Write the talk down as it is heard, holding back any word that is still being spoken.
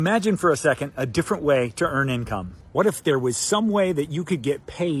Imagine for a second a different way to earn income. What if there was some way that you could get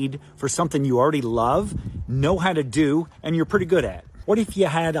paid for something you already love, know how to do, and you're pretty good at? What if you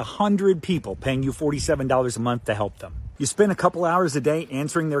had 100 people paying you $47 a month to help them? You spend a couple hours a day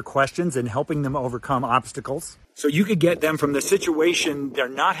answering their questions and helping them overcome obstacles, so you could get them from the situation they're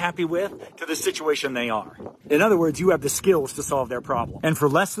not happy with to the situation they are. In other words, you have the skills to solve their problem. And for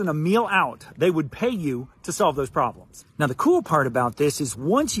less than a meal out, they would pay you to solve those problems. Now, the cool part about this is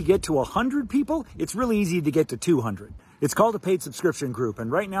once you get to 100 people, it's really easy to get to 200. It's called a paid subscription group,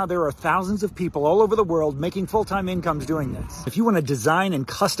 and right now there are thousands of people all over the world making full-time incomes doing this. If you want to design and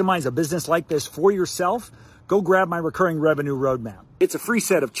customize a business like this for yourself, go grab my recurring revenue roadmap. It's a free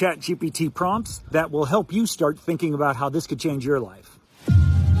set of ChatGPT prompts that will help you start thinking about how this could change your life.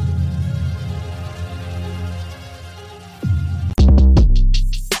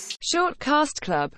 Shortcast Club.